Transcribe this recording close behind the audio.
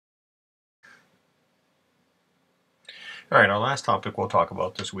All right, our last topic we'll talk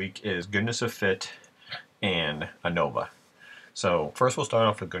about this week is goodness of fit and ANOVA. So first we'll start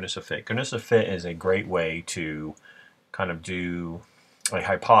off with goodness of fit. Goodness of fit is a great way to kind of do a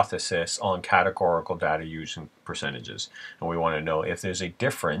hypothesis on categorical data using percentages. And we want to know if there's a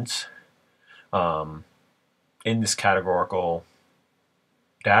difference in this categorical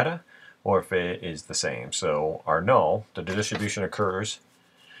data or if it is the same. So our null, the distribution occurs,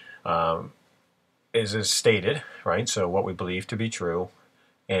 is as stated, right? So what we believe to be true,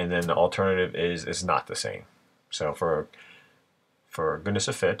 and then the alternative is not the same. So for goodness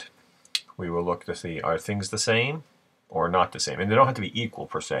of fit, we will look to see, are things the same or not the same? And they don't have to be equal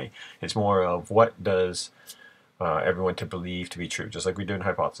per se. It's more of what does everyone to believe to be true, just like we do in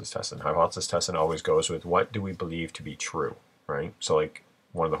hypothesis testing. Hypothesis testing always goes with what do we believe to be true, right? So like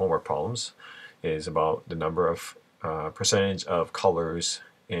one of the homework problems is about the number of percentage of colors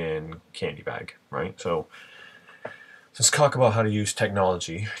in candy bag, right? So let's talk about how to use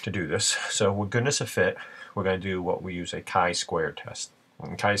technology to do this. So with goodness of fit, we're going to do what we use a chi-squared test.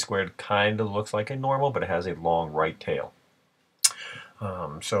 And chi-squared kind of looks like a normal, but it has a long right tail.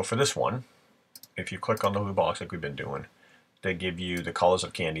 So for this one, if you click on the blue box like we've been doing, they give you the colors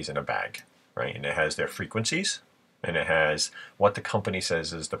of candies in a bag, right? And it has their frequencies, and it has what the company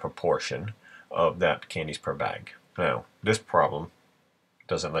says is the proportion of that candies per bag. Now, this problem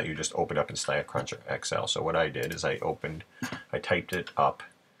doesn't let you just open up in StatCrunch or Excel. So what I did is I typed it up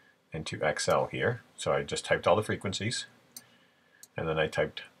into Excel here. So I just typed all the frequencies, and then I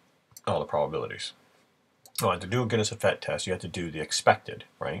typed all the probabilities. Now, to do a goodness of fit test, you have to do the expected,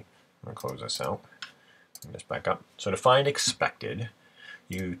 right? I'm going to close this out and this back up. So to find expected,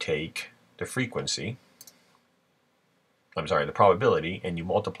 you take the frequency, the probability, and you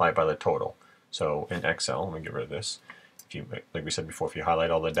multiply it by the total. So in Excel, I'm going to get rid of this. If you, like we said before, if you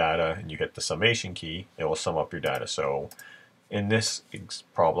highlight all the data and you hit the summation key, it will sum up your data. So in this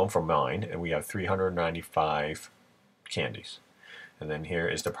problem for mine, we have 395 candies. And then here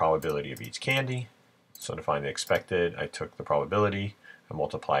is the probability of each candy. So to find the expected, I took the probability and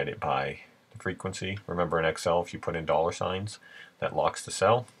multiplied it by the frequency. Remember in Excel, if you put in dollar signs, that locks the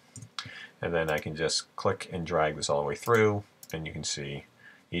cell. And then I can just click and drag this all the way through, and you can see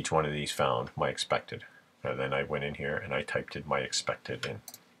each one of these found my expected. And then I went in here and I typed in my expected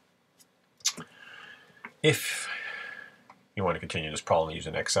in. If you want to continue this problem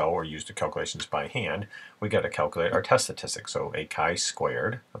using Excel or use the calculations by hand, we got to calculate our test statistics. So a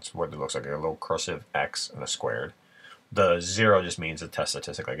chi-squared, that's what it looks like, a little cursive x and a squared. The 0 just means the test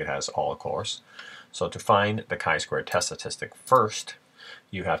statistic, like it has all, of course. So to find the chi-squared test statistic, first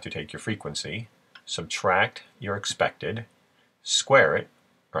you have to take your frequency, subtract your expected, square it,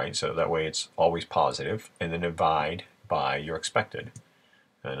 right? So that way it's always positive, and then divide by your expected.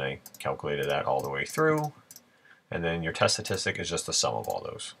 And I calculated that all the way through, and then your test statistic is just the sum of all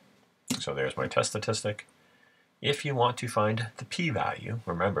those. So there's my test statistic. If you want to find the p-value,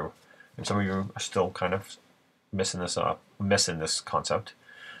 remember, and some of you are still kind of missing this concept,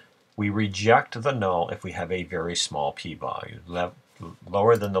 we reject the null if we have a very small p-value,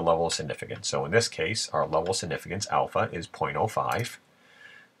 lower than the level of significance. So in this case, our level of significance, alpha, is 0.05.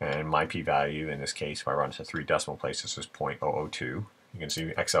 And my p-value in this case, if I run to 3 decimal places, is 0.002. You can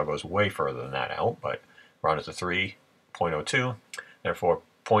see Excel goes way further than that out, but round it to 3, 0.02. Therefore,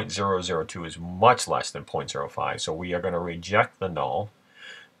 0.002 is much less than 0.05. So we are going to reject the null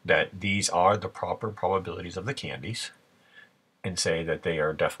that these are the proper probabilities of the candies and say that they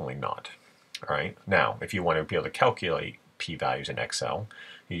are definitely not. All right. Now, if you want to be able to calculate p-values in Excel,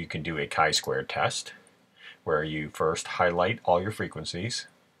 you can do a chi-squared test where you first highlight all your frequencies,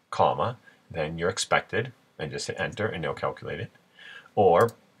 comma, then your expected, and just hit enter and it'll calculate it.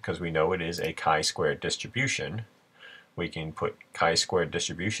 Or, because we know it is a chi-squared distribution, we can put chi-squared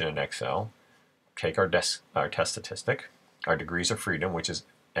distribution in Excel, take our test statistic, our degrees of freedom, which is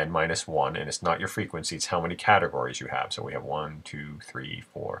n-1, and it's not your frequency, it's how many categories you have. So we have 1, 2, 3,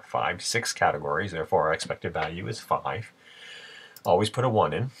 4, 5, 6 categories, therefore our expected value is 5. Always put a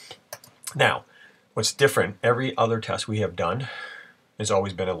 1 in. Now, what's different, every other test we have done has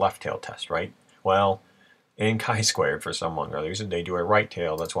always been a left tail test, right? Well, in chi-squared, for some unknown reason, they do a right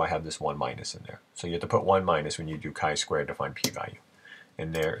tail. That's why I have this 1 minus in there. So you have to put 1 minus when you do chi-squared to find p-value.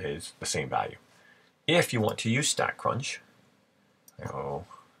 And there is the same value. If you want to use StatCrunch,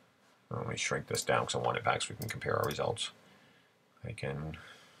 let me shrink this down because I want it back so we can compare our results. I can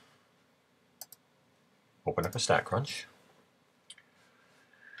open up a StatCrunch.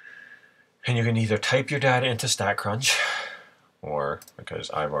 And you can either type your data into StatCrunch, or, because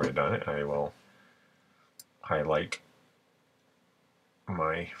I've already done it, I will highlight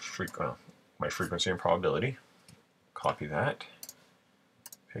my frequency and probability, copy that,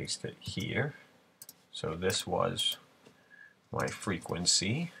 paste it here. So this was my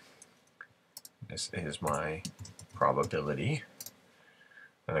frequency. This is my probability.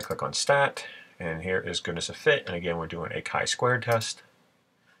 Then I click on stat, and here is goodness of fit. And again, we're doing a chi-squared test.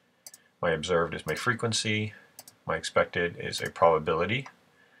 My observed is my frequency. My expected is a probability.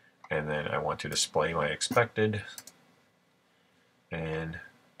 And then I want to display my expected. And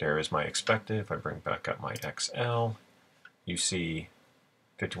there is my expected. If I bring back up my XL, you see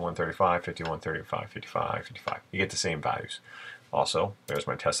 5135, 5135, 55, 55. You get the same values. Also, there's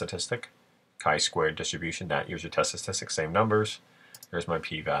my test statistic, chi-squared distribution. That here's your test statistic, same numbers. There's my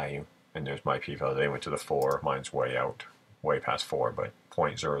p-value, and there's my p-value. They went to the 4. Mine's way out, way past 4, but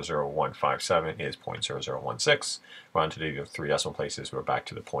 0.00157 is 0.0016. Round to the 3 decimal places, we're back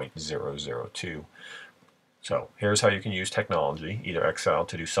to the 0.002. So here's how you can use technology, either Excel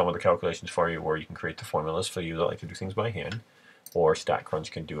to do some of the calculations for you, or you can create the formulas for you that like to do things by hand, or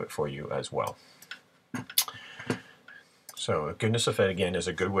StatCrunch can do it for you as well. So goodness of fit, again, is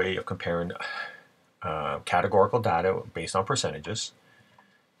a good way of comparing categorical data based on percentages.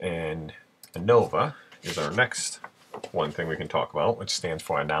 And ANOVA is our next one thing we can talk about, which stands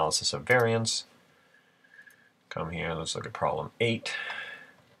for analysis of variance. Come here, let's look at problem 8.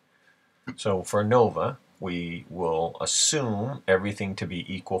 So for ANOVA, we will assume everything to be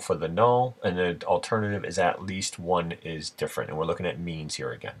equal for the null, and the alternative is at least one is different. And we're looking at means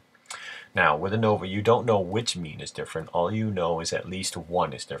here again. Now, with ANOVA, you don't know which mean is different. All you know is at least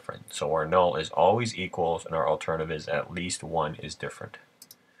one is different. So our null is always equals, and our alternative is at least one is different.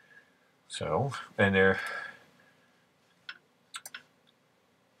 So, and there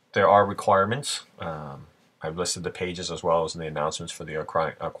are requirements. I've listed the pages as well as in the announcements for the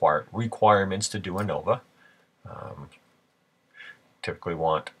requirements to do ANOVA. Typically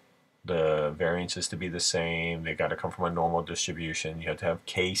want the variances to be the same. They got to come from a normal distribution. You have to have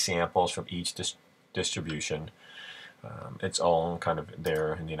k samples from each distribution. It's all kind of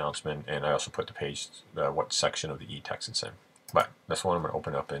there in the announcement, and I also put the page, what section of the e-text it's in. But this one I'm going to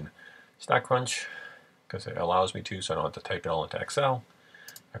open up in StatCrunch because it allows me to, so I don't have to type it all into Excel.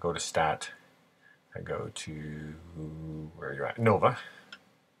 I go to Stat. I go to, where you're at, ANOVA,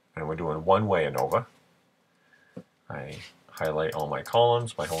 and we're doing one-way ANOVA. I highlight all my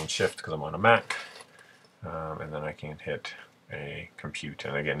columns by holding Shift because I'm on a Mac, and then I can hit a compute.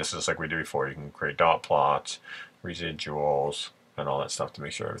 And again, this is like we did before. You can create dot plots, residuals, and all that stuff to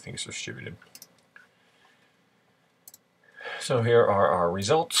make sure everything is distributed. So here are our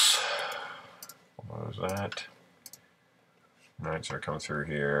results. What was that? All right, so I come through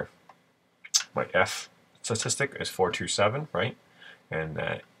here. My F statistic is 427, right? And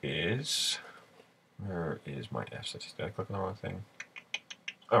that is, where is my F statistic? Did I click on the wrong thing?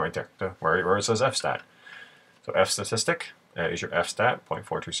 Oh, right there, where it says F stat. So F statistic is your F stat,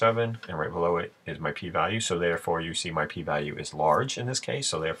 0.427, and right below it is my p-value. So therefore, you see my p-value is large in this case.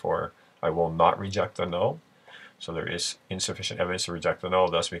 So therefore, I will not reject the null. So there is insufficient evidence to reject the null.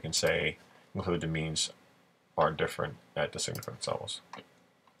 Thus, we can say include the means are different at the significance levels.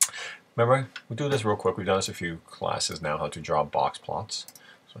 Remember, we'll do this real quick. We've done this a few classes now, how to draw box plots.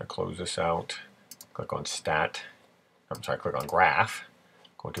 So I close this out, click on Stat, I'm sorry, click on Graph,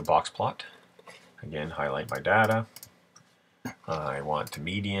 go to Box Plot. Again, highlight my data. I want to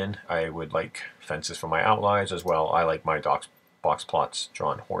median. I would like fences for my outliers as well. I like my box plots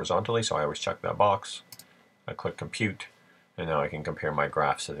drawn horizontally, so I always check that box. I click Compute, and now I can compare my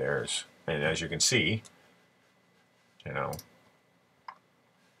graphs to theirs. And as you can see, you know,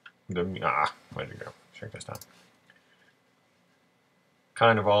 where'd it go? Check this down.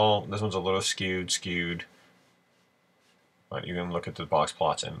 Kind of all, this one's a little skewed, but you can look at the box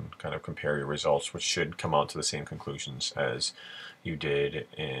plots and kind of compare your results, which should come out to the same conclusions as you did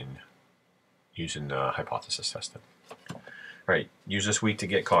in using the hypothesis testing. All right, use this week to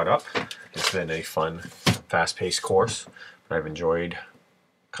get caught up. It's been a fun, fast-paced course, but I've enjoyed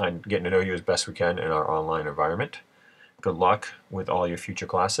getting to know you as best we can in our online environment. Good luck with all your future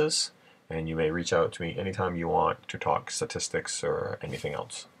classes, and you may reach out to me anytime you want to talk statistics or anything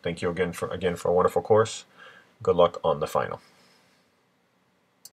else. Thank you again for a wonderful course. Good luck on the final.